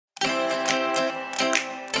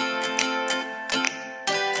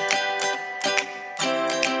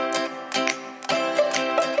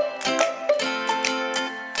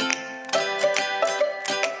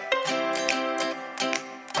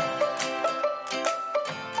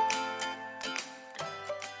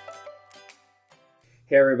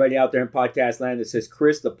Hey, everybody out there in podcast land, this is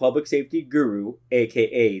Chris, the public safety guru,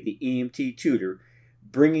 aka the EMT tutor,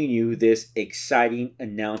 bringing you this exciting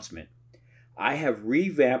announcement. I have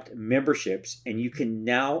revamped memberships, and you can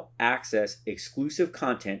now access exclusive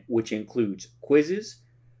content, which includes quizzes,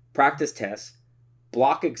 practice tests,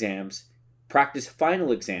 block exams, practice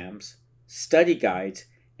final exams, study guides,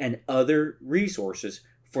 and other resources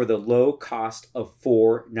for the low cost of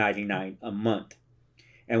 $4.99 a month.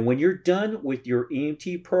 And when you're done with your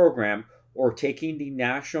EMT program or taking the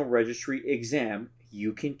National Registry exam,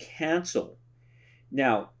 you can cancel.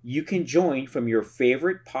 Now, you can join from your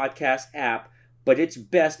favorite podcast app, but it's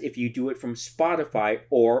best if you do it from Spotify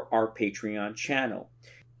or our Patreon channel.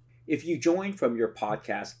 If you join from your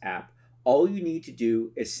podcast app, all you need to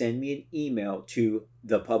do is send me an email to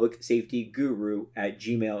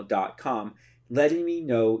thepublicsafetyguru@gmail.com letting me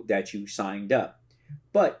know that you signed up.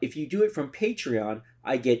 But if you do it from Patreon,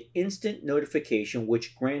 I get instant notification,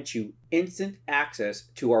 which grants you instant access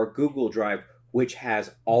to our Google Drive, which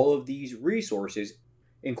has all of these resources,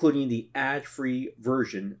 including the ad-free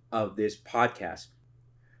version of this podcast.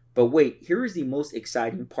 But wait, here is the most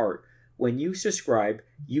exciting part. When you subscribe,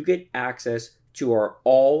 you get access to our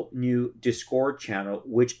all-new Discord channel,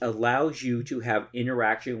 which allows you to have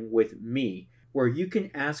interaction with me, where you can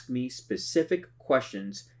ask me specific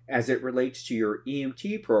questions as it relates to your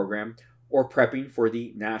EMT program or prepping for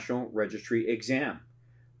the National Registry exam.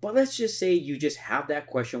 But let's just say you just have that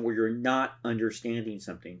question where you're not understanding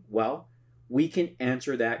something. Well, we can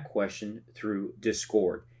answer that question through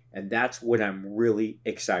Discord, and that's what I'm really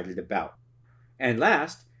excited about. And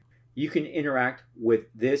last, you can interact with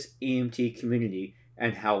this EMT community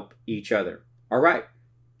and help each other. All right.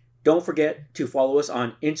 Don't forget to follow us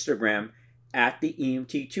on Instagram at the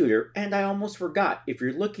EMT Tutor. And I almost forgot, if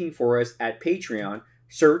you're looking for us at Patreon,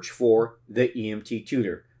 search for the EMT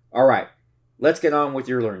Tutor. All right, let's get on with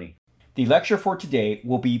your learning. The lecture for today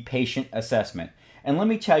will be patient assessment. And let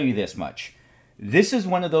me tell you this much. This is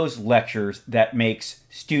one of those lectures that makes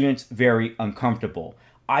students very uncomfortable.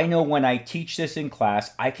 I know when I teach this in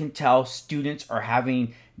class, I can tell students are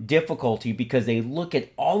having difficulty because they look at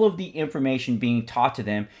all of the information being taught to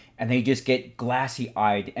them and they just get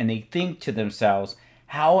glassy-eyed and they think to themselves,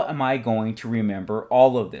 how am I going to remember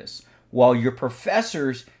all of this? Well, your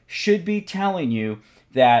professors should be telling you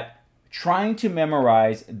that trying to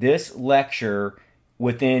memorize this lecture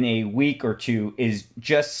within a week or two is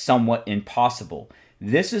just somewhat impossible.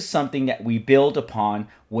 This is something that we build upon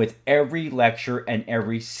with every lecture and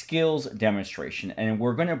every skills demonstration, and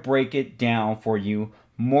we're going to break it down for you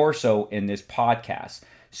more so in this podcast.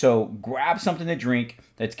 So grab something to drink,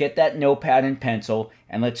 let's get that notepad and pencil,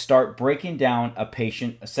 and let's start breaking down a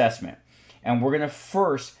patient assessment. And we're going to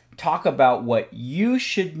first talk about what you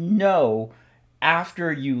should know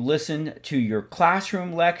after you listen to your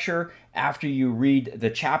classroom lecture, after you read the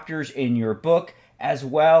chapters in your book, as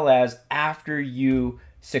well as after you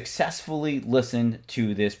successfully listen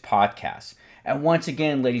to this podcast. And once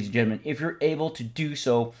again, ladies and gentlemen, if you're able to do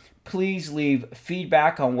so, please leave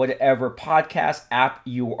feedback on whatever podcast app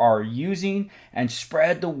you are using and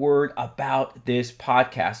spread the word about this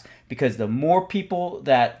podcast, because the more people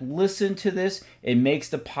that listen to this, it makes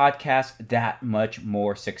the podcast that much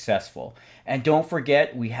more successful. And don't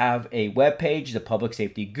forget, we have a webpage, The Public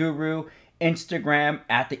Safety Guru, Instagram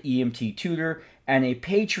at the EMT Tutor, and a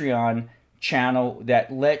Patreon channel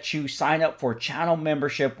that lets you sign up for channel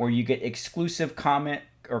membership where you get exclusive comment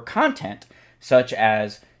or content such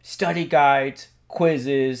as study guides,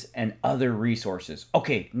 quizzes, and other resources.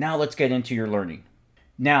 Okay, now let's get into your learning.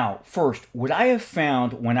 Now, first, what I have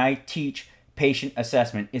found when I teach patient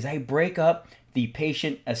assessment is I break up the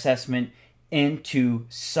patient assessment into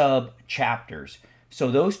sub-chapters. So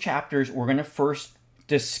those chapters we're going to first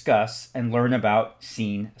discuss and learn about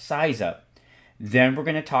scene size up. Then we're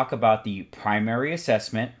going to talk about the primary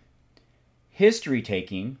assessment, history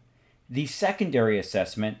taking, the secondary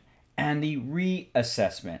assessment, and the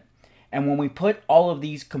reassessment. And when we put all of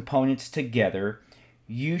these components together,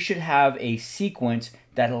 you should have a sequence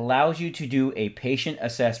that allows you to do a patient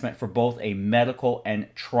assessment for both a medical and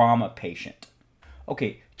trauma patient.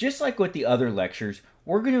 Okay, just like with the other lectures,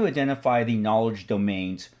 we're going to identify the knowledge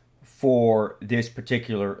domains for this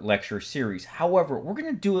particular lecture series. However, we're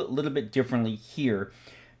going to do it a little bit differently here,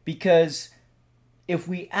 because if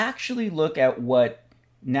we actually look at what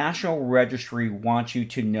National Registry wants you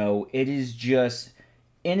to know, it is just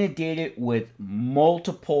inundated with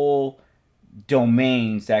multiple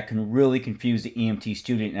domains that can really confuse the EMT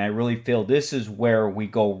student, and I really feel this is where we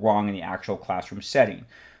go wrong in the actual classroom setting.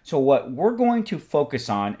 So what we're going to focus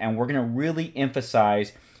on, and we're going to really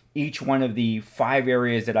emphasize each one of the 5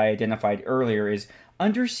 areas that I identified earlier, is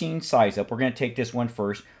under scene size up, we're going to take this one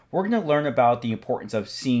first. We're going to learn about the importance of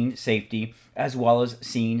scene safety as well as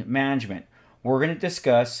scene management. We're going to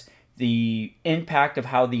discuss the impact of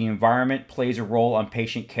how the environment plays a role on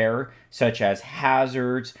patient care, such as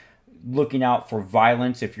hazards, looking out for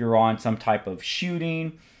violence if you're on some type of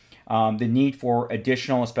shooting, the need for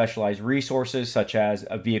additional specialized resources such as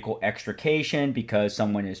a vehicle extrication because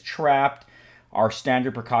someone is trapped, our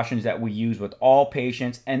standard precautions that we use with all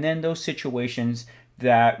patients, and then those situations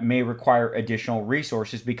that may require additional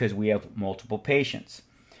resources because we have multiple patients.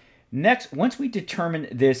 Next, once we determine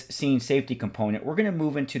this scene safety component, we're going to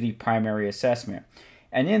move into the primary assessment.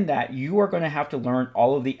 And in that, you are going to have to learn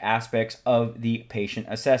all of the aspects of the patient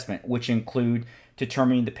assessment, which include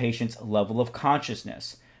determining the patient's level of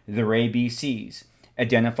consciousness, their ABCs,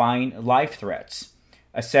 identifying life threats,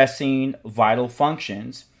 assessing vital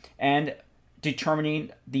functions, and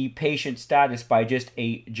determining the patient status by just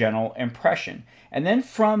a general impression. And then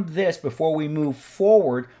from this, before we move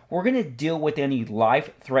forward, we're going to deal with any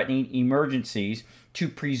life-threatening emergencies to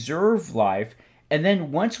preserve life. And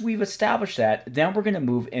then once we've established that, then we're going to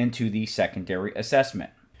move into the secondary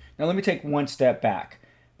assessment. Now let me take one step back.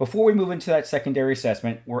 Before we move into that secondary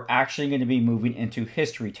assessment, we're actually going to be moving into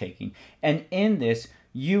history taking. And in this,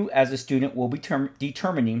 you as a student will be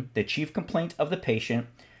determining the chief complaint of the patient,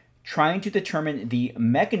 trying to determine the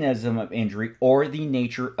mechanism of injury or the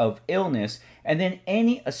nature of illness, and then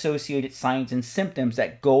any associated signs and symptoms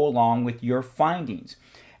that go along with your findings.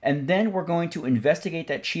 And then we're going to investigate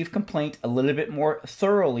that chief complaint a little bit more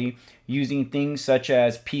thoroughly using things such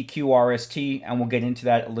as PQRST, and we'll get into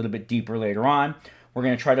that a little bit deeper later on. We're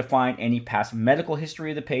going to try to find any past medical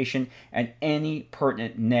history of the patient and any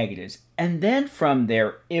pertinent negatives. And then from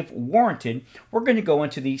there, if warranted, we're going to go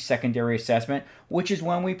into the secondary assessment, which is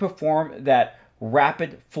when we perform that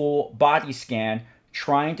rapid full body scan,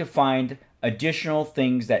 trying to find additional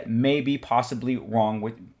things that may be possibly wrong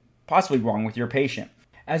with your patient.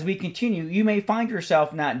 As we continue, you may find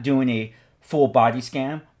yourself not doing a full body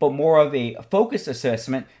scan, but more of a focus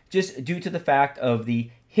assessment just due to the fact of the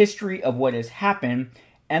history of what has happened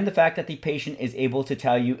and the fact that the patient is able to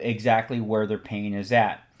tell you exactly where their pain is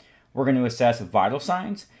at. We're going to assess vital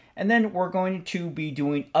signs, and then we're going to be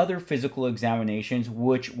doing other physical examinations,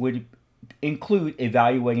 which would include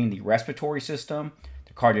evaluating the respiratory system,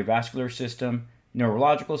 the cardiovascular system,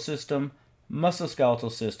 neurological system,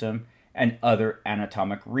 musculoskeletal system, and other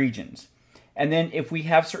anatomic regions. And then if we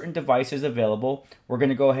have certain devices available, we're going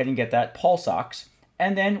to go ahead and get that pulse ox,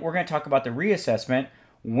 and then we're going to talk about the reassessment,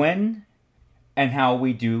 when and how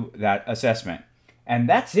we do that assessment. And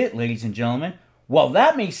that's it, ladies and gentlemen. While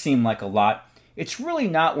that may seem like a lot, it's really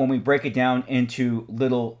not when we break it down into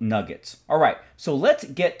little nuggets. All right, so let's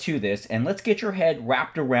get to this and let's get your head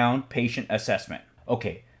wrapped around patient assessment.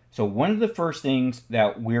 Okay, so one of the first things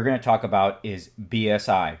that we're going to talk about is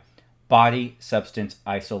BSI, body substance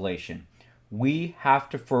isolation. We have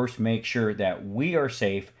to first make sure that we are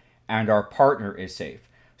safe and our partner is safe.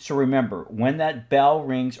 So remember, when that bell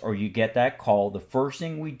rings or you get that call, the first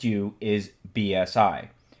thing we do is BSI.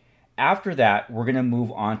 After that, we're going to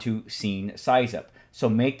move on to scene size up. So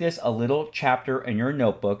make this a little chapter in your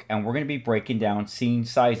notebook, and we're going to be breaking down scene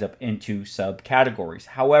size up into subcategories.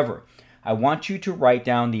 However, I want you to write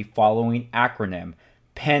down the following acronym: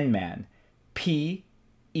 PENMAN.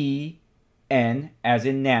 P-E-N as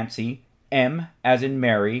in Nancy, M as in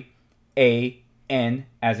Mary, A-N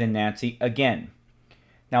as in Nancy again.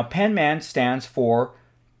 Now, PENMAN stands for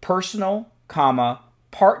personal,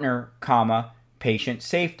 partner, patient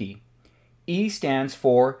safety. E stands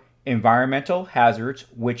for environmental hazards,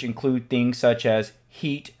 which include things such as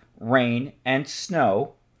heat, rain, and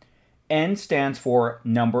snow. N stands for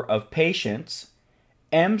number of patients.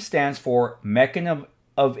 M stands for mechanism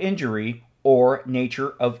of injury or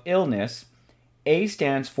nature of illness. A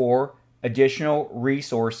stands for additional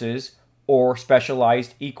resources or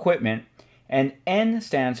specialized equipment. And N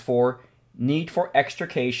stands for need for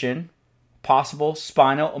extrication, possible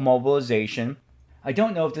spinal immobilization. I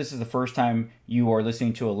don't know if this is the first time you are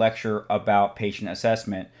listening to a lecture about patient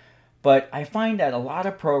assessment, but I find that a lot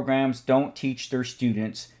of programs don't teach their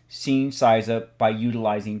students scene size up by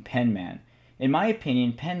utilizing PENMAN. In my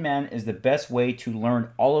opinion, PENMAN is the best way to learn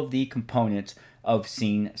all of the components of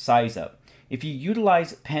scene size up. If you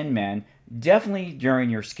utilize PENMAN, definitely during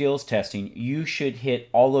your skills testing, you should hit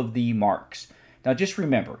all of the marks. Now just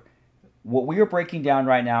remember, what we are breaking down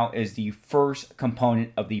right now is the first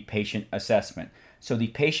component of the patient assessment. So the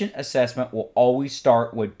patient assessment will always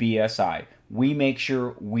start with BSI. We make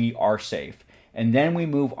sure we are safe. And then we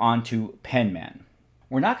move on to PENMAN.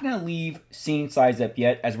 We're not going to leave scene size up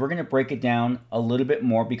yet, as we're going to break it down a little bit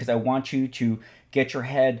more because I want you to get your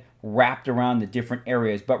head wrapped around the different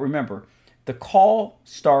areas. But remember, the call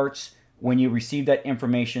starts when you receive that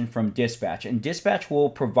information from dispatch, and dispatch will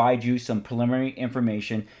provide you some preliminary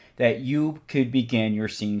information that you could begin your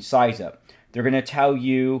scene size up. They're going to tell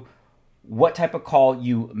you what type of call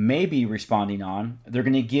you may be responding on. They're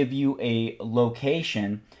going to give you a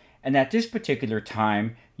location, and at this particular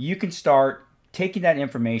time, you can start taking that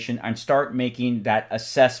information and start making that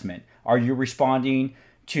assessment. Are you responding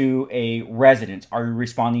to a residence? Are you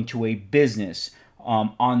responding to a business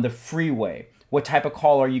on the freeway? What type of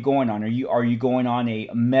call are you going on? Are you going on a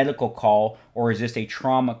medical call, or is this a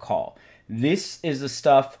trauma call? This is the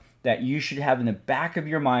stuff that you should have in the back of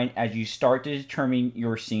your mind as you start to determine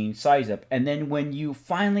your scene size up. And then when you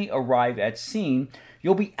finally arrive at scene,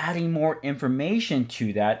 you'll be adding more information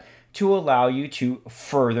to that to allow you to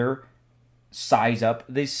further size up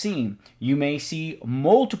the scene. You may see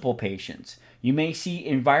multiple patients. You may see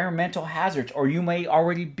environmental hazards, or you may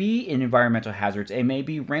already be in environmental hazards. It may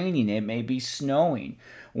be raining, it may be snowing.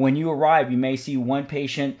 When you arrive, you may see one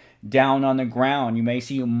patient down on the ground. You may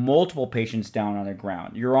see multiple patients down on the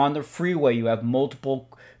ground. You're on the freeway, you have multiple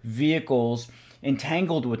vehicles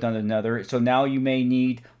entangled with one another. So now you may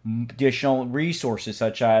need additional resources,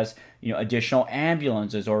 such as additional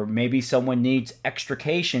ambulances, or maybe someone needs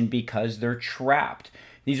extrication because they're trapped.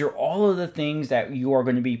 These are all of the things that you are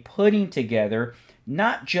going to be putting together,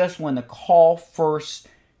 not just when the call first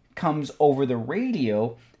comes over the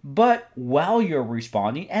radio, but while you're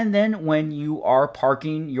responding, and then when you are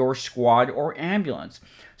parking your squad or ambulance.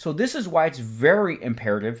 So this is why it's very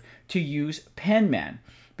imperative to use Penman,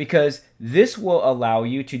 because this will allow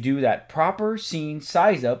you to do that proper scene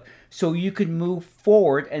size up so you can move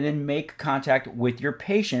forward and then make contact with your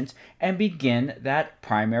patients and begin that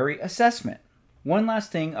primary assessment. One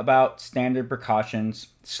last thing about standard precautions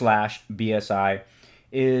 / BSI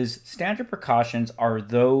is standard precautions are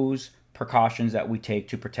those precautions that we take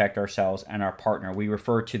to protect ourselves and our partner. We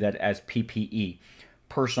refer to that as PPE,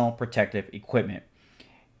 personal protective equipment.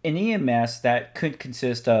 In EMS, that could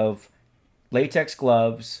consist of latex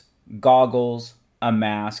gloves, goggles, a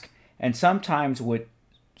mask, and sometimes with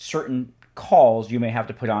certain calls, you may have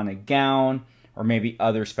to put on a gown or maybe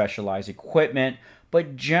other specialized equipment.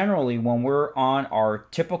 But generally, when we're on our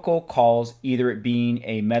typical calls, either it being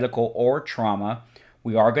a medical or trauma,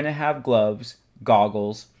 we are going to have gloves,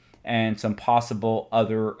 goggles, and some possible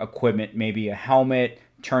other equipment, maybe a helmet,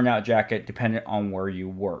 turnout jacket, depending on where you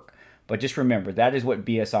work. But just remember, that is what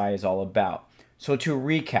BSI is all about. So to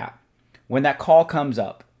recap, when that call comes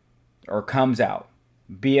up or comes out,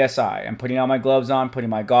 BSI, I'm putting all my gloves on, putting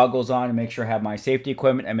my goggles on, and make sure I have my safety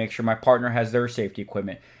equipment, and make sure my partner has their safety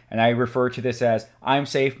equipment. And I refer to this as I'm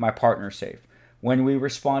safe, my partner's safe. When we're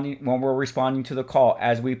responding to the call,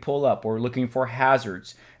 as we pull up, we're looking for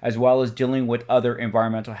hazards, as well as dealing with other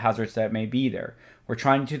environmental hazards that may be there. We're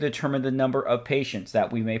trying to determine the number of patients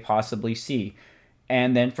that we may possibly see.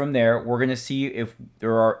 And then from there, we're going to see if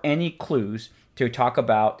there are any clues to talk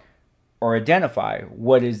about or identify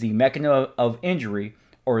what is the mechanism of injury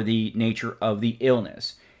or the nature of the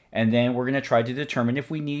illness. And then we're going to try to determine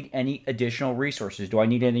if we need any additional resources. Do I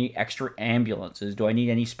need any extra ambulances? Do I need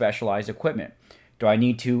any specialized equipment? Do I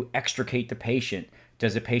need to extricate the patient?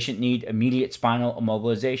 Does the patient need immediate spinal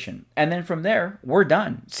immobilization? And then from there, we're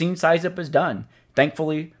done. Scene size up is done,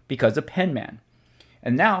 thankfully, because of Penman.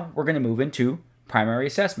 And now we're going to move into primary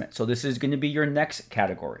assessment. So this is going to be your next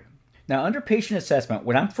category. Now, under patient assessment,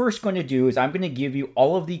 what I'm first going to do is I'm going to give you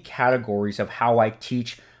all of the categories of how I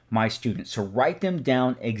teach my students. So write them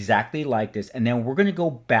down exactly like this, and then we're going to go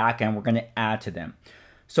back and we're going to add to them.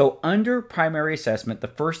 So under primary assessment, the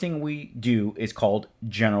first thing we do is called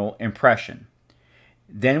general impression.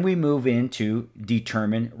 Then we move into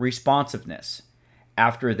determine responsiveness.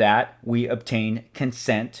 After that, we obtain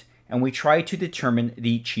consent, and we try to determine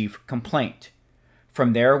the chief complaint.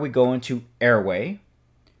 From there, we go into airway,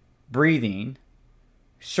 breathing,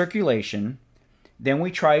 circulation. Then we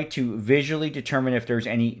try to visually determine if there's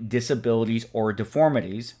any disabilities or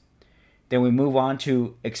deformities. Then we move on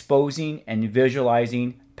to exposing and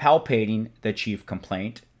visualizing, palpating the chief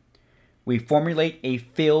complaint. We formulate a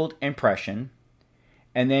field impression,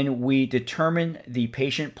 and then we determine the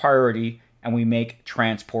patient priority and we make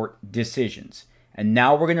transport decisions. And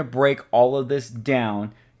now we're going to break all of this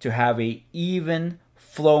down to have a even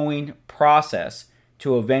flowing process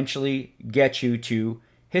to eventually get you to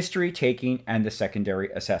history taking and the secondary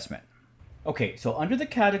assessment. Okay, so under the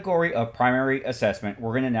category of primary assessment,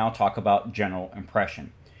 we're going to now talk about general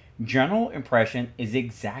impression. General impression is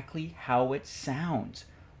exactly how it sounds.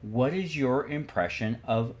 What is your impression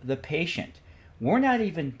of the patient? We're not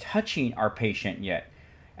even touching our patient yet.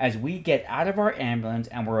 As we get out of our ambulance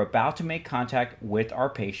and we're about to make contact with our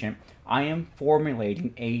patient, I am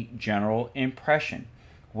formulating a general impression.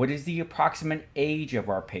 What is the approximate age of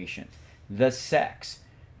our patient? The sex,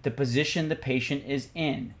 the position the patient is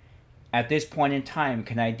in. At this point in time,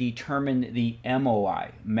 can I determine the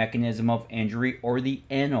MOI, mechanism of injury, or the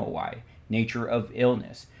NOI, nature of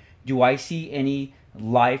illness? Do I see any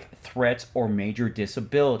life threats or major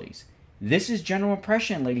disabilities? This is general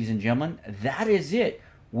impression, ladies and gentlemen. That is it.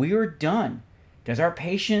 We are done. Does our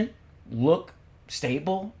patient look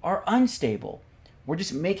stable or unstable? We're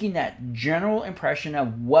just making that general impression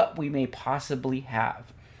of what we may possibly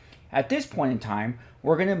have. At this point in time,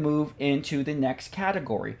 we're going to move into the next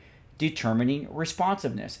category, determining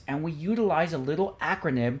responsiveness. And we utilize a little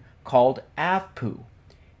acronym called AVPU.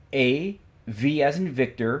 A, V as in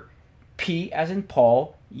Victor, P as in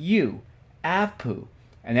Paul, U. AVPU.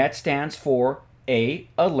 And that stands for A,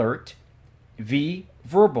 alert, V,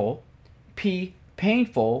 verbal, P,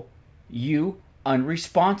 painful, U,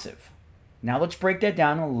 unresponsive. Now let's break that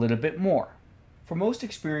down a little bit more. For most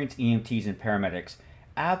experienced EMTs and paramedics,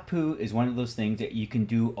 AVPU is one of those things that you can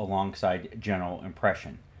do alongside general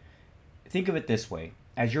impression. Think of it this way.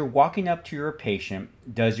 As you're walking up to your patient,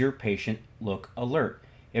 does your patient look alert?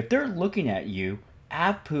 If they're looking at you,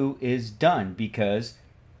 AVPU is done because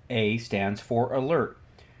A stands for alert.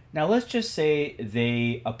 Now let's just say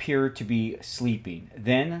they appear to be sleeping.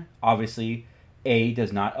 Then obviously A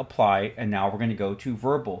does not apply, and now we're going to go to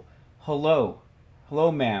verbal. Hello,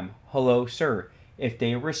 hello ma'am, hello sir. If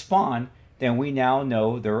they respond, then we now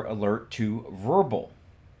know they're alert to verbal.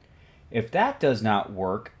 If that does not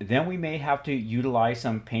work, then we may have to utilize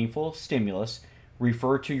some painful stimulus,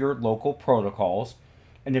 refer to your local protocols,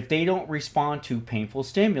 and if they don't respond to painful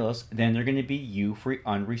stimulus, then they're going to be U for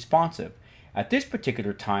unresponsive. At this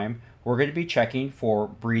particular time, we're going to be checking for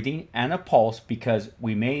breathing and a pulse because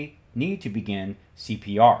we may need to begin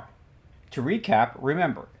CPR. To recap,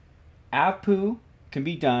 remember, AVPU can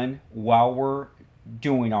be done while we're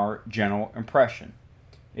doing our general impression.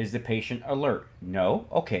 Is the patient alert? No?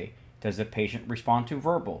 Okay. Does the patient respond to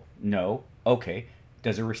verbal? No? Okay.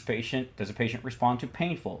 Does the patient respond to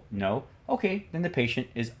painful? No? Okay, then the patient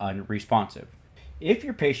is unresponsive. If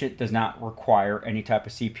your patient does not require any type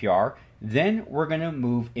of CPR, then we're going to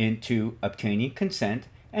move into obtaining consent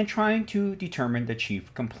and trying to determine the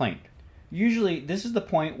chief complaint. Usually, this is the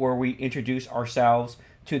point where we introduce ourselves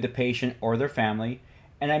to the patient or their family,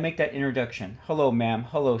 and I make that introduction. Hello, ma'am.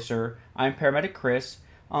 Hello, sir. I'm paramedic Chris.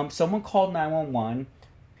 Someone called 911,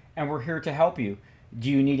 and we're here to help you. Do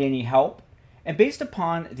you need any help? And based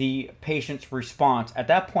upon the patient's response, at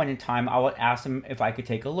that point in time, I would ask them if I could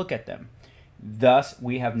take a look at them. Thus,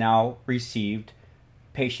 we have now received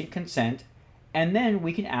patient consent, and then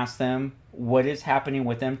we can ask them what is happening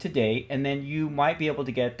with them today, and then you might be able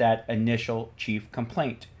to get that initial chief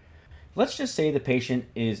complaint. Let's just say the patient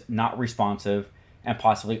is not responsive and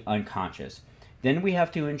possibly unconscious. Then we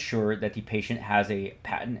have to ensure that the patient has a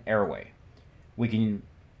patent airway. We can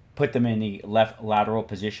put them in the left lateral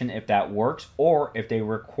position if that works, or if they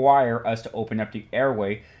require us to open up the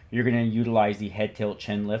airway, you're going to utilize the head tilt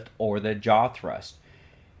chin lift or the jaw thrust.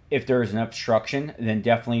 If there is an obstruction, then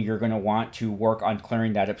definitely you're going to want to work on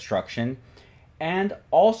clearing that obstruction. And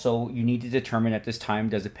also, you need to determine at this time,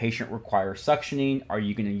 does the patient require suctioning? Are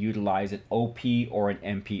you going to utilize an OP or an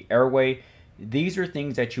MP airway? These are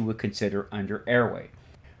things that you would consider under airway.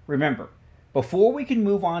 Remember, before we can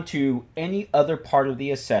move on to any other part of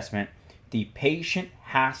the assessment, the patient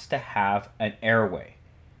has to have an airway.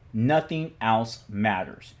 Nothing else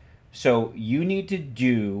matters. So you need to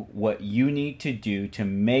do what you need to do to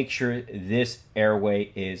make sure this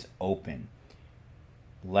airway is open.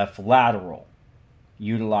 Left lateral,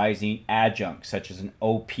 utilizing adjuncts such as an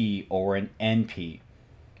OP or an NP,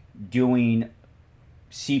 doing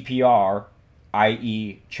CPR,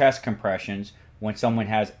 i.e. chest compressions, when someone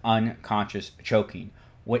has unconscious choking.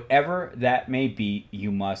 Whatever that may be,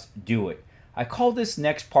 you must do it. I call this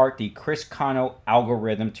next part the Chris Kano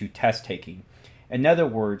algorithm to test taking. In other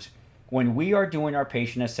words, when we are doing our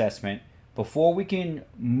patient assessment, before we can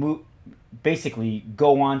basically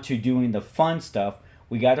go on to doing the fun stuff,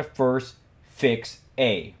 we got to first fix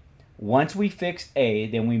A. Once we fix A,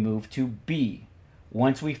 then we move to B.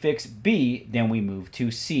 Once we fix B, then we move to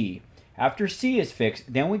C. After C is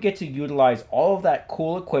fixed, then we get to utilize all of that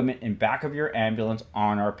cool equipment in back of your ambulance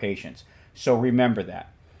on our patients. So remember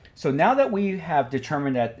that. So now that we have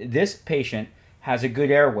determined that this patient has a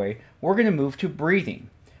good airway, we're going to move to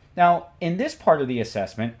breathing. Now, in this part of the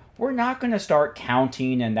assessment, we're not going to start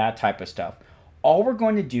counting and that type of stuff. all we're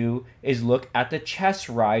going to do is look at the chest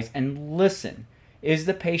rise and listen. Is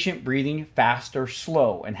the patient breathing fast or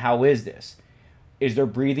slow? And how is this? Is their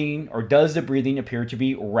breathing, or does the breathing appear to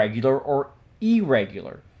be regular or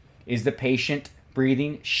irregular? Is the patient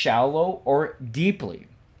breathing shallow or deeply?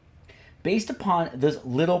 Based upon this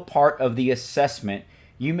little part of the assessment,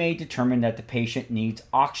 you may determine that the patient needs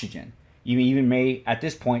oxygen. You even may, at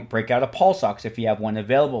this point, break out a pulse ox if you have one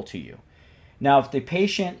available to you. Now, if the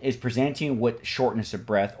patient is presenting with shortness of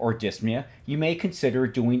breath or dyspnea, you may consider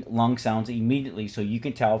doing lung sounds immediately so you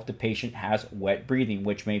can tell if the patient has wet breathing,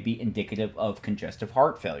 which may be indicative of congestive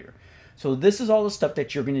heart failure. So this is all the stuff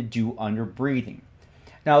that you're going to do under breathing.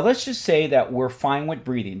 Now, let's just say that we're fine with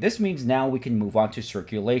breathing. This means now we can move on to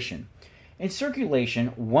circulation. In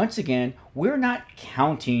circulation, once again, we're not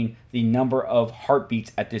counting the number of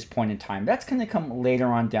heartbeats at this point in time. That's going to come later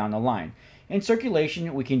on down the line. In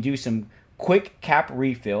circulation, we can do some quick cap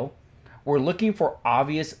refill. We're looking for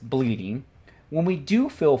obvious bleeding. When we do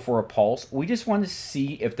feel for a pulse, we just want to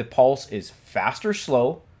see if the pulse is fast or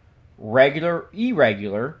slow, regular,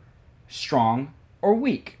 irregular, strong, or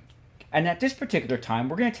weak. And at this particular time,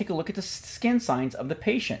 we're going to take a look at the skin signs of the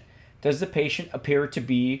patient. Does the patient appear to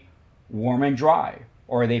be warm and dry?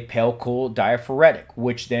 Or are they pale, cool, diaphoretic?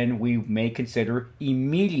 Which then we may consider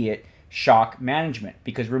immediate shock management.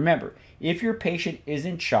 Because remember, if your patient is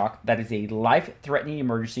in shock, that is a life-threatening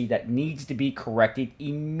emergency that needs to be corrected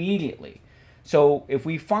immediately. So if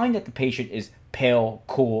we find that the patient is pale,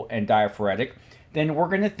 cool, and diaphoretic, then we're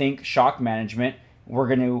going to think shock management. We're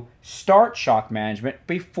going to start shock management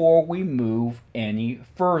before we move any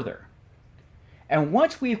further. And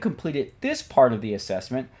once we've completed this part of the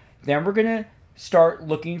assessment, then we're going to start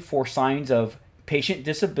looking for signs of patient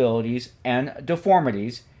disabilities and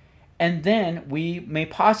deformities. And then we may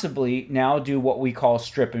possibly now do what we call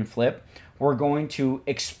strip and flip. We're going to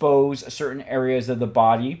expose certain areas of the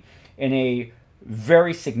body in a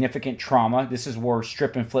very significant trauma. This is where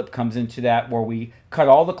strip and flip comes into that, where we cut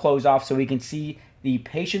all the clothes off so we can see the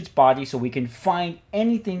patient's body, so we can find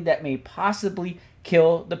anything that may possibly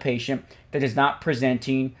kill the patient that is not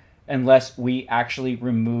presenting unless we actually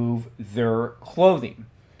remove their clothing.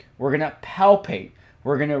 We're going to palpate.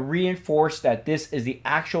 We're going to reinforce that this is the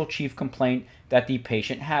actual chief complaint that the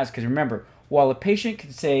patient has. Because remember, while a patient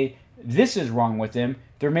can say this is wrong with them,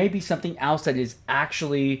 there may be something else that is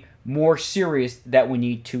actually more serious that we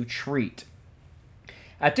need to treat.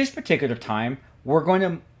 At this particular time, we're going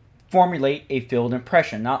to formulate a field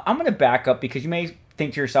impression. Now, I'm going to back up because you may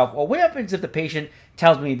think to yourself, well, what happens if the patient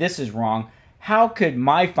tells me this is wrong? How could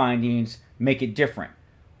my findings make it different?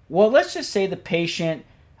 Well, let's just say the patient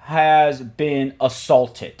has been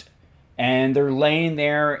assaulted and they're laying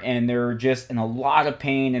there and they're just in a lot of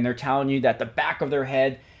pain and they're telling you that the back of their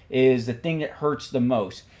head is the thing that hurts the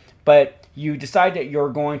most. But you decide that you're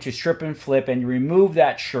going to strip and flip and remove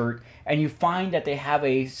that shirt, and you find that they have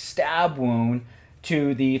a stab wound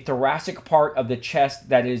to the thoracic part of the chest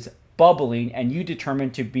that is bubbling, and you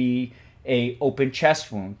determine to be a open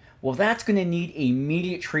chest wound. Well, that's going to need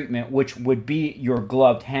immediate treatment, which would be your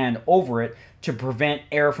gloved hand over it to prevent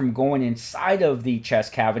air from going inside of the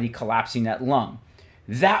chest cavity, collapsing that lung.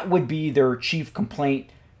 That would be their chief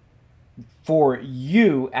complaint for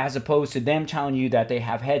you, as opposed to them telling you that they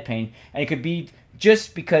have head pain. And it could be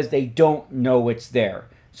just because they don't know it's there.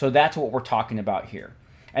 So that's what we're talking about here.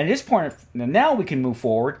 And at this point, now we can move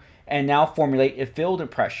forward and now formulate a field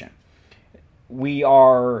impression. We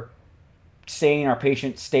are saying our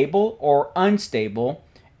patient stable or unstable.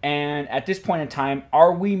 And at this point in time,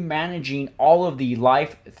 are we managing all of the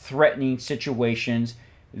life-threatening situations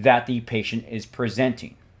that the patient is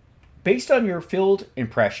presenting? Based on your field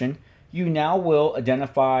impression, you now will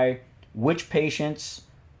identify which patients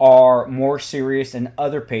are more serious than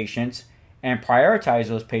other patients and prioritize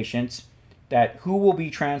those patients, that who will be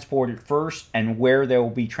transported first and where they will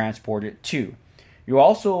be transported to. You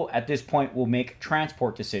also, at this point, will make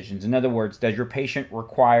transport decisions. In other words, does your patient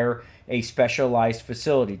require a specialized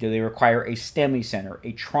facility? Do they require a STEMI center,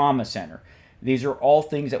 a trauma center? These are all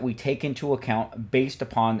things that we take into account based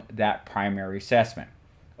upon that primary assessment.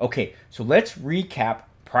 Okay, so let's recap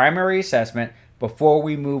primary assessment before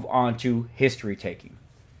we move on to history taking.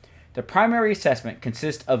 The primary assessment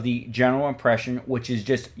consists of the general impression, which is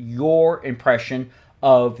just your impression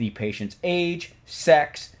of the patient's age,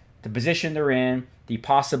 sex, the position they're in, the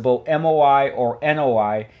possible MOI or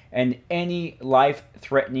NOI, and any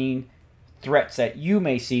life-threatening threats that you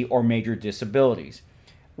may see or major disabilities.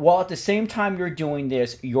 While at the same time you're doing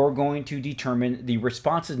this, you're going to determine the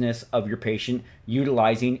responsiveness of your patient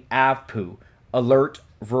utilizing AVPU, alert,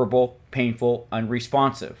 verbal, painful,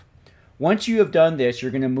 unresponsive. Once you have done this,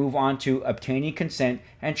 you're going to move on to obtaining consent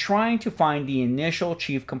and trying to find the initial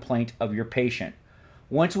chief complaint of your patient.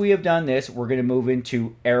 Once we have done this, we're going to move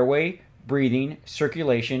into airway, breathing,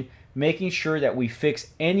 circulation, making sure that we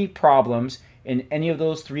fix any problems in any of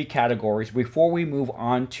those three categories before we move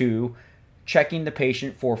on to checking the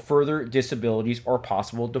patient for further disabilities or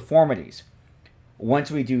possible deformities.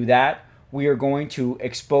 Once we do that, we are going to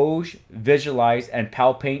expose, visualize, and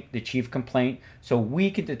palpate the chief complaint so we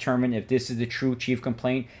can determine if this is the true chief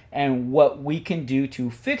complaint and what we can do to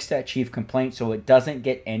fix that chief complaint so it doesn't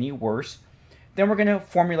get any worse. Then we're going to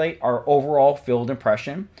formulate our overall field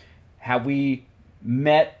impression. Have we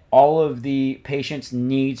met all of the patient's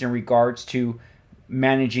needs in regards to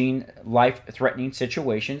managing life-threatening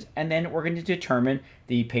situations? And then we're going to determine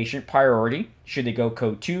the patient priority. Should they go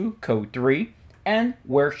code 2, code 3, and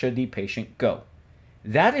where should the patient go?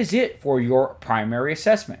 That is it for your primary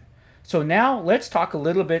assessment. So now let's talk a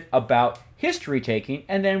little bit about history taking,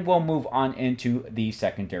 and then we'll move on into the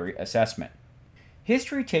secondary assessment.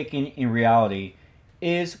 History taking in reality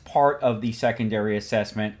is part of the secondary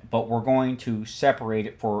assessment, but we're going to separate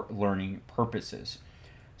it for learning purposes.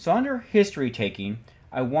 So under history taking,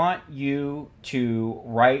 I want you to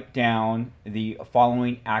write down the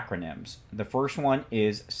following acronyms. The first one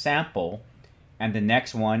is sample, and the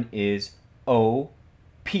next one is O,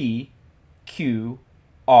 P, Q,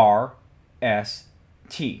 R, S,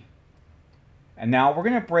 T. And now we're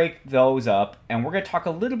going to break those up and we're going to talk a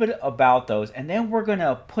little bit about those, and then we're going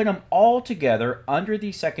to put them all together under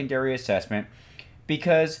the secondary assessment,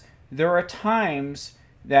 because there are times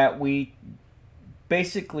that we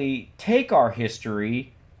basically take our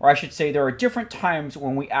history, or I should say there are different times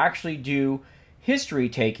when we actually do history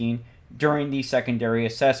taking during the secondary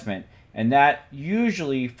assessment, and that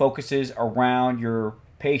usually focuses around your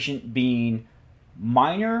patient being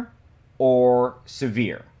minor or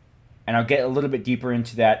severe. And I'll get a little bit deeper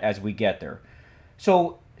into that as we get there.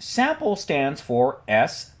 So sample stands for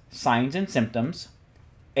S, signs and symptoms,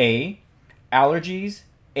 A, allergies,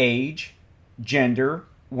 age, gender,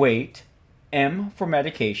 weight, M for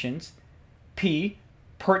medications, P,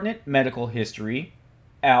 pertinent medical history,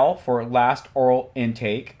 L for last oral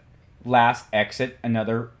intake, last exit, in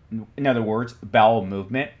other words, bowel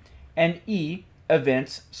movement, and E,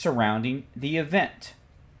 events surrounding the event.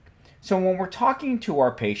 So when we're talking to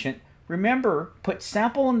our patient, remember, put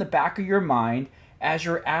sample in the back of your mind as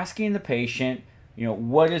you're asking the patient,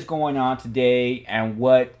 what is going on today and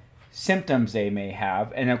what symptoms they may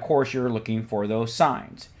have. And of course, you're looking for those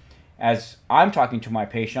signs. As I'm talking to my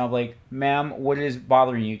patient, I'm like, ma'am, what is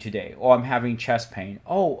bothering you today? Oh, I'm having chest pain.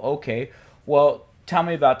 Oh, okay. Well, tell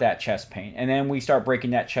me about that chest pain. And then we start breaking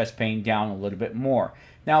that chest pain down a little bit more.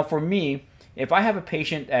 Now, for me, if I have a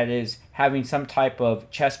patient that is having some type of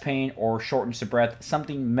chest pain or shortness of breath,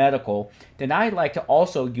 something medical, then I like to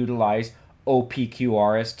also utilize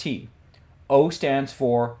OPQRST. O stands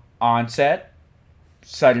for onset,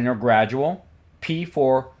 sudden or gradual. P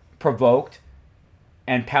for provoked,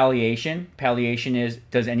 and palliation. Palliation is,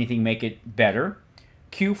 does anything make it better?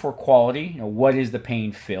 Q for quality, what does the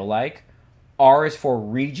pain feel like? R is for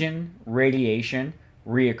region, radiation,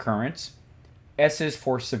 reoccurrence. S is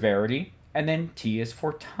for severity. And then T is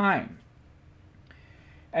for time.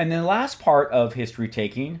 And the last part of history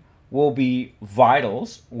taking will be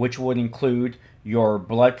vitals, which would include your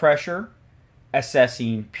blood pressure,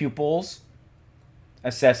 assessing pupils,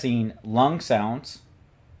 assessing lung sounds,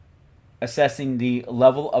 assessing the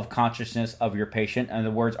level of consciousness of your patient. In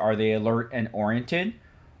other words, are they alert and oriented?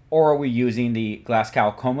 Or are we using the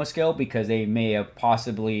Glasgow Coma Scale, because they may have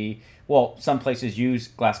possibly, some places use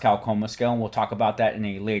Glasgow Coma Scale, and we'll talk about that in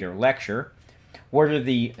a later lecture. What are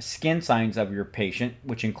the skin signs of your patient,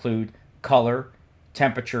 which include color,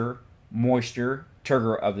 temperature, moisture,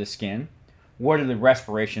 turgor of the skin? What are the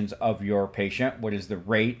respirations of your patient? What is the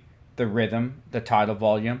rate, the rhythm, the tidal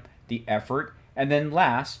volume, the effort? And then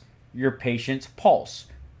last, your patient's pulse,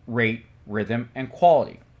 rate, rhythm, and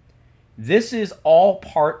quality. This is all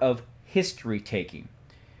part of history taking.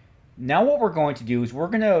 Now what we're going to do is we're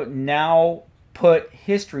going to now put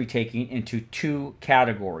history taking into two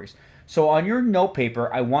categories. So on your note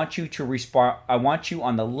paper, I want you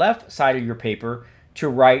on the left side of your paper to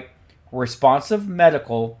write responsive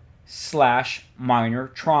medical / minor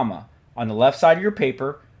trauma. On the left side of your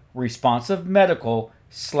paper, responsive medical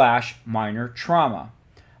 / minor trauma.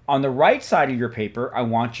 On the right side of your paper, I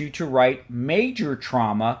want you to write major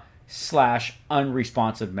trauma /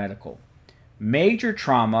 unresponsive medical. Major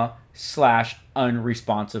trauma /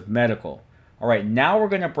 unresponsive medical. All right, now we're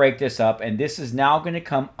going to break this up, and this is now going to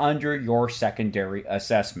come under your secondary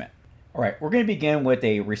assessment. All right, we're going to begin with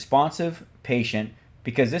a responsive patient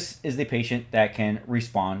because this is the patient that can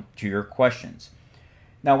respond to your questions.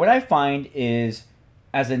 Now, what I find is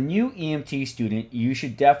as a new EMT student, you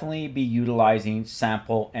should definitely be utilizing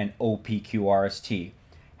sample and OPQRST.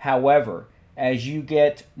 However, as you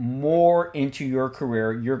get more into your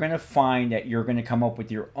career, you're going to find that you're going to come up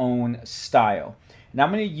with your own style. And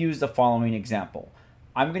I'm going to use the following example.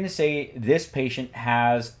 I'm going to say this patient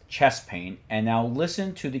has chest pain, and now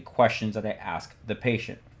listen to the questions that I ask the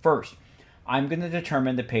patient. First, I'm going to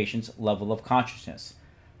determine the patient's level of consciousness.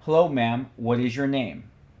 Hello, ma'am, what is your name?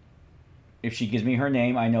 If she gives me her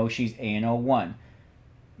name, I know she's ANO1.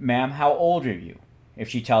 Ma'am, how old are you? If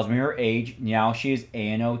she tells me her age, now she is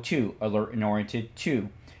ANO2, alert and oriented 2.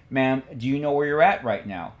 Ma'am, do you know where you're at right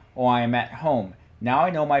now? Oh, I am at home. Now I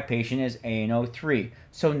know my patient is ANO3,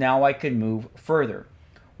 so now I can move further.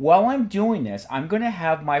 While I'm doing this, I'm going to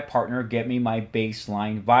have my partner get me my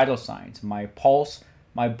baseline vital signs, my pulse,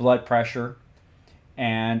 my blood pressure,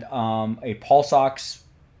 and a pulse ox,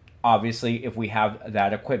 obviously, if we have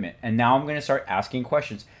that equipment. And now I'm going to start asking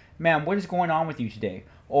questions. Ma'am, what is going on with you today?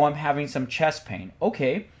 Oh, I'm having some chest pain.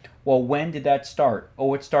 Okay, well, when did that start?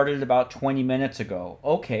 Oh, it started about 20 minutes ago.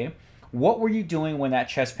 Okay, what were you doing when that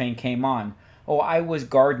chest pain came on? Oh, I was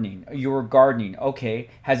gardening. You were gardening. Okay,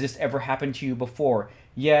 has this ever happened to you before?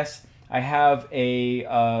 Yes, I have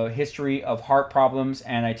a history of heart problems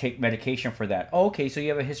and I take medication for that. Oh, okay, so you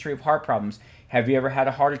have a history of heart problems. Have you ever had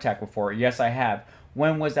a heart attack before? Yes, I have.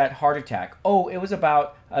 When was that heart attack? Oh, it was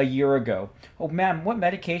about a year ago. Oh, ma'am, what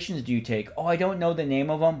medications do you take? Oh, I don't know the name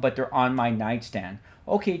of them, but they're on my nightstand.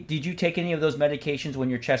 Okay, did you take any of those medications when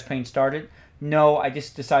your chest pain started? No, I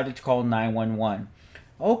just decided to call 911.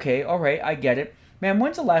 Okay, all right, I get it. Ma'am,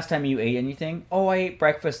 when's the last time you ate anything? Oh, I ate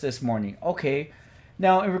breakfast this morning. Okay.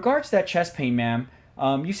 Now, in regards to that chest pain, ma'am,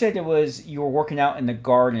 you said you were working out in the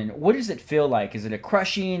garden. What does it feel like? Is it a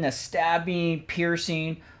crushing, a stabbing,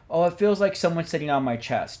 piercing? Oh, it feels like someone's sitting on my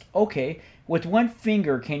chest. Okay. With one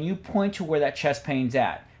finger, can you point to where that chest pain's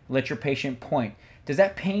at? Let your patient point. Does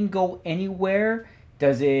that pain go anywhere?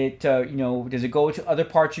 Does it, does it go to other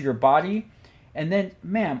parts of your body? And then,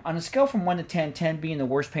 ma'am, on a scale from 1 to 10, 10 being the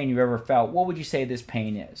worst pain you've ever felt, what would you say this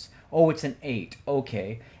pain is? Oh, it's an 8.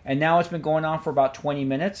 Okay. And now it's been going on for about 20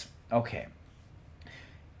 minutes? Okay.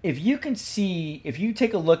 If you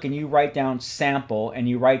take a look and you write down sample and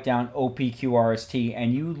you write down OPQRST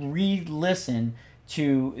and you re-listen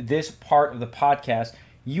to this part of the podcast,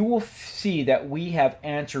 you will see that we have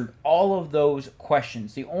answered all of those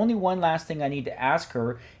questions. The only one last thing I need to ask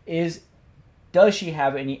her is, does she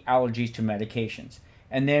have any allergies to medications?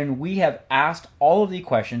 And then we have asked all of the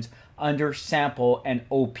questions under sample and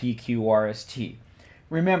OPQRST.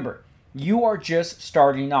 Remember, you are just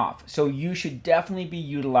starting off, so you should definitely be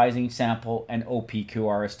utilizing sample and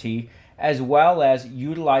OPQRST, as well as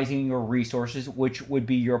utilizing your resources, which would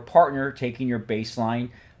be your partner taking your baseline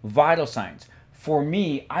vital signs. For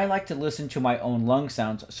me, I like to listen to my own lung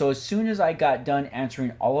sounds, so as soon as I got done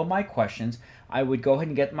answering all of my questions, I would go ahead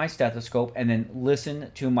and get my stethoscope and then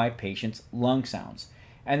listen to my patient's lung sounds.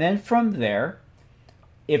 And then from there,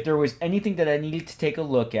 if there was anything that I needed to take a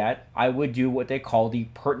look at, I would do what they call the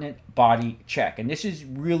pertinent body check. And this is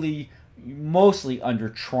really mostly under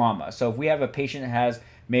trauma. So if we have a patient that has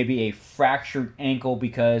maybe a fractured ankle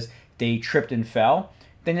because they tripped and fell,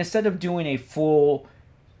 then instead of doing a full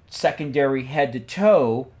secondary head to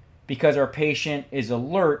toe because our patient is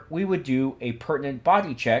alert, we would do a pertinent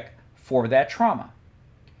body check for that trauma.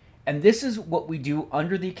 And this is what we do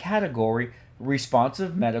under the category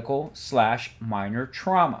responsive medical / minor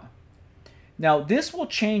trauma. Now, this will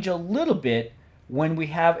change a little bit when we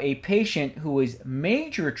have a patient who is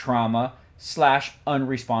major trauma /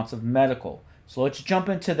 unresponsive medical. So let's jump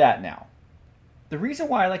into that now. The reason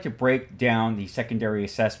why I like to break down the secondary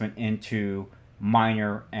assessment into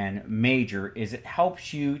minor and major is it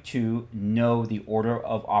helps you to know the order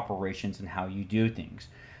of operations and how you do things.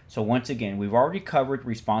 So once again, we've already covered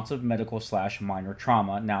responsive medical / minor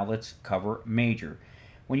trauma. Now let's cover major.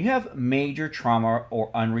 When you have major trauma or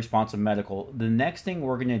unresponsive medical, the next thing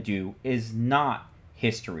we're going to do is not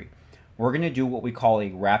history. We're going to do what we call a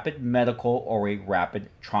rapid medical or a rapid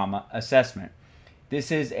trauma assessment.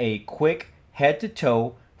 This is a quick head to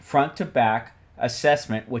toe, front to back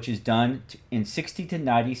assessment, which is done in 60 to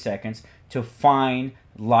 90 seconds to find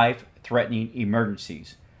life-threatening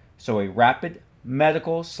emergencies. So a rapid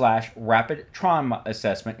medical / rapid trauma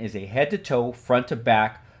assessment is a head to toe, front to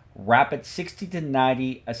back, rapid 60 to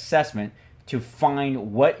 90 assessment to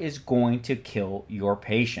find what is going to kill your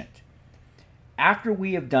patient. After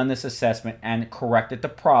we have done this assessment and corrected the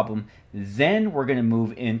problem, then we're going to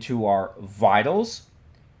move into our vitals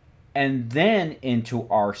and then into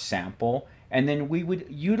our sample and then we would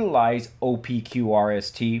utilize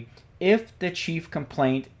OPQRST if the chief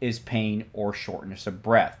complaint is pain or shortness of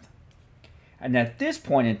breath. And at this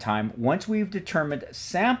point in time, once we've determined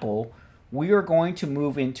sample, we are going to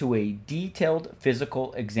move into a detailed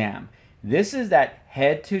physical exam. This is that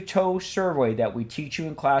head-to-toe survey that we teach you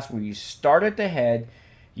in class, where you start at the head,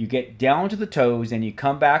 you get down to the toes, and you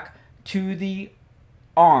come back to the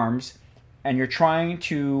arms, and you're trying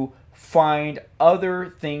to find other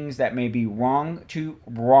things that may be wrong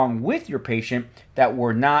with your patient that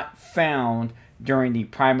were not found during the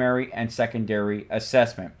primary and secondary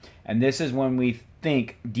assessment. And this is when we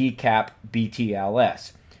think DCAP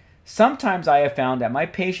BTLS. Sometimes I have found that my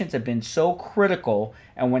patients have been so critical,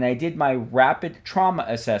 and when I did my rapid trauma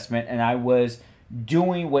assessment and I was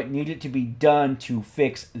doing what needed to be done to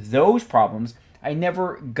fix those problems, I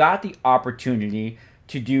never got the opportunity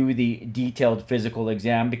to do the detailed physical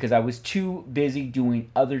exam because I was too busy doing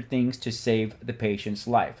other things to save the patient's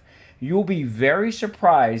life. You'll be very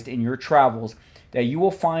surprised in your travels that you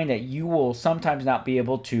will find that you will sometimes not be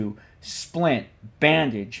able to splint,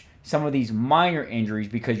 bandage some of these minor injuries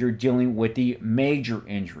because you're dealing with the major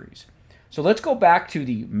injuries. So let's go back to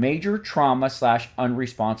the major trauma /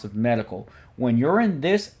 unresponsive medical. When you're in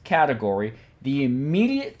this category, the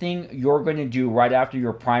immediate thing you're going to do right after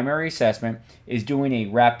your primary assessment is doing a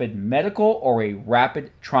rapid medical or a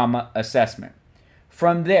rapid trauma assessment.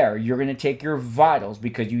 From there, you're going to take your vitals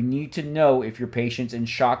because you need to know if your patient's in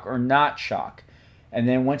shock or not shock. And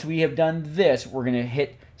then once we have done this, we're going to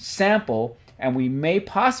hit sample, and we may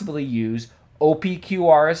possibly use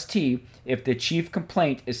OPQRST if the chief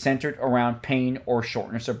complaint is centered around pain or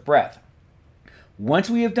shortness of breath. Once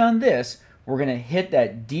we have done this, we're going to hit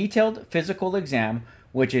that detailed physical exam,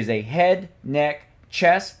 which is a head, neck,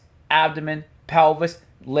 chest, abdomen, pelvis,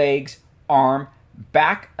 legs, arm,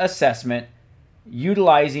 back assessment,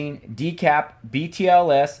 utilizing DCAP,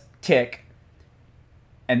 BTLS, TIC,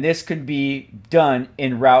 and this could be done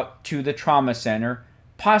en route to the trauma center,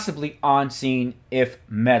 possibly on scene if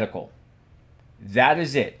medical. That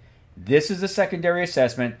is it. This is a secondary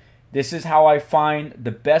assessment. This is how I find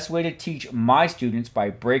the best way to teach my students, by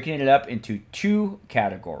breaking it up into 2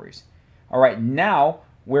 categories. All right, now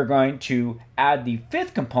we're going to add the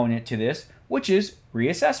 5th component to this, which is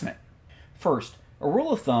reassessment. First, a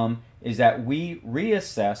rule of thumb is that we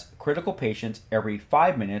reassess critical patients every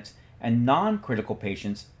 5 minutes and non-critical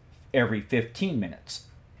patients every 15 minutes.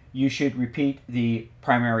 You should repeat the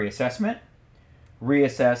primary assessment,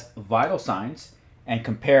 reassess vital signs, and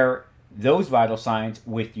compare those vital signs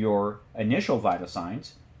with your initial vital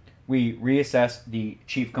signs. We reassess the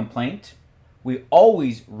chief complaint. We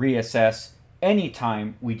always reassess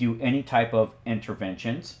anytime we do any type of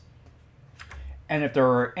interventions. And if there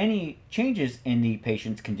are any changes in the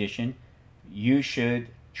patient's condition, you should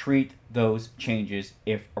treat those changes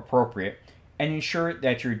if appropriate, and ensure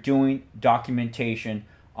that you're doing documentation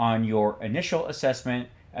on your initial assessment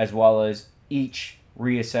as well as each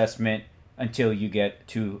reassessment until you get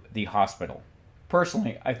to the hospital.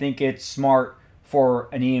 Personally, I think it's smart for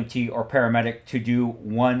an EMT or paramedic to do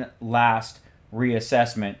one last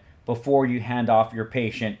reassessment before you hand off your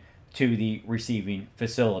patient to the receiving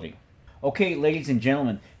facility. Okay, ladies and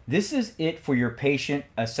gentlemen, this is it for your patient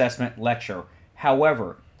assessment lecture.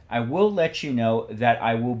 However, I will let you know that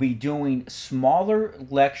I will be doing smaller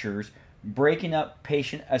lectures breaking up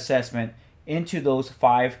patient assessment into those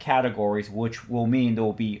 5 categories, which will mean there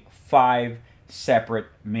will be 5 separate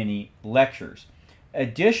mini lectures.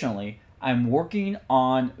 Additionally, I'm working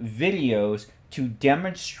on videos to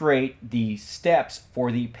demonstrate the steps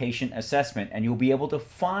for the patient assessment, and you'll be able to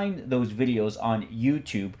find those videos on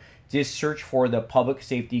YouTube. Just search for the Public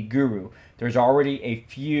Safety Guru. There's already a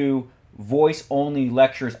few voice-only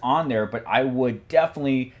lectures on there, but I would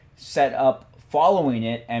definitely set up following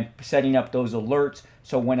it and setting up those alerts,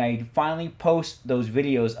 so when I finally post those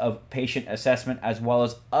videos of patient assessment as well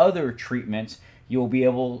as other treatments, you'll be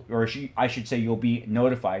able, or I should say, you'll be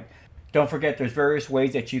notified. Don't forget, there's various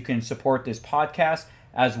ways that you can support this podcast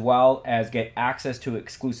as well as get access to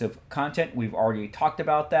exclusive content. We've already talked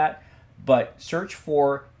about that, but search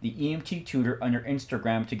for the EMT Tutor under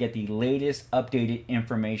Instagram to get the latest updated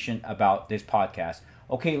information about this podcast.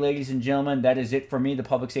 Okay, ladies and gentlemen, that is it for me, the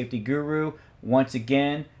Public Safety Guru. Once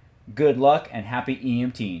again, good luck and happy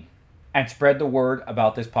EMTing. And spread the word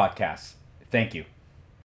about this podcast. Thank you.